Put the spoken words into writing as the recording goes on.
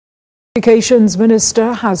Communications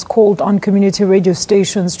Minister has called on community radio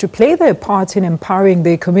stations to play their part in empowering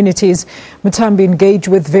their communities. Muthambi engaged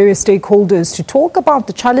with various stakeholders to talk about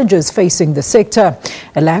the challenges facing the sector.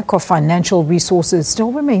 A lack of financial resources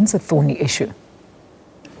still remains a thorny issue.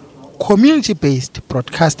 Community-based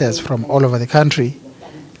broadcasters from all over the country,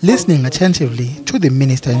 listening attentively to the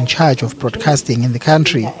minister in charge of broadcasting in the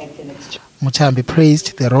country. Muthambi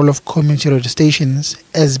praised the role of community radio stations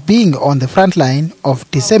as being on the front line of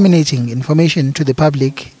disseminating information to the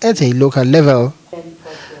public at a local level.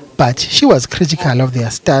 But she was critical of their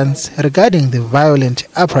stance regarding the violent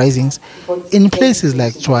uprisings in places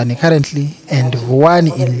like thorny currently and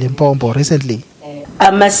Vuwani in Limpopo recently. I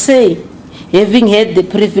must say, having had the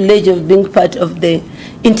privilege of being part of the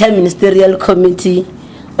interministerial committee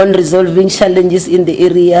on resolving challenges in the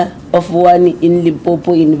area of Vuwani in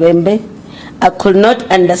Limpopo in Vembe, I could not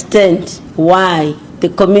understand why the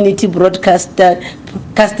community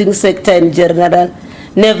broadcasting sector in general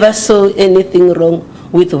never saw anything wrong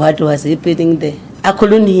with what was happening there. I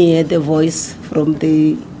couldn't hear the voice from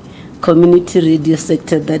the community radio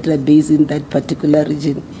sector that are based in that particular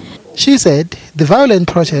region. She said the violent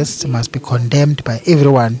protests must be condemned by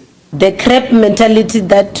everyone. The crap mentality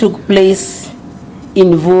that took place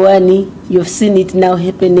in Vuwani, you've seen it now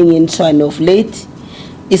happening in China of late.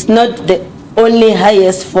 It's not the only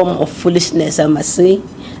highest form of foolishness, I must say,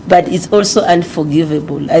 but it's also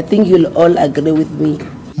unforgivable. I think you'll all agree with me.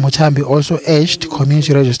 Muthambi also urged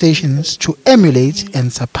community radio stations to emulate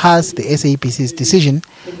and surpass the SABC's decision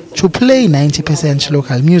to play 90%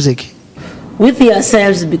 local music. With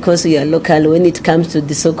yourselves, because you are local, when it comes to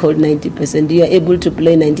the so-called 90%, you are able to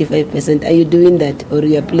play 95%. Are you doing that, or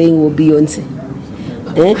you are playing Beyonce?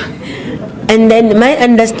 And then my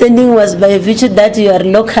understanding was, by virtue that you are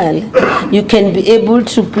local, you can be able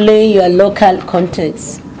to play your local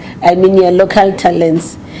context. I mean your local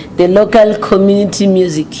talents, the local community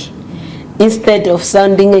music, instead of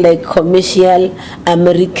sounding like commercial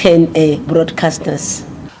American broadcasters.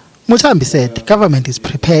 Muthambi said government is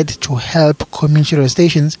prepared to help community radio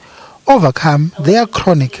stations overcome their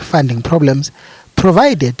chronic funding problems,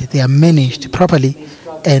 provided they are managed properly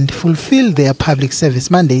and fulfill their public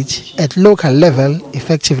service mandate at local level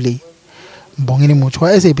effectively. Mbongeni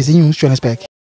Muthwa, SABC News, Johannesburg.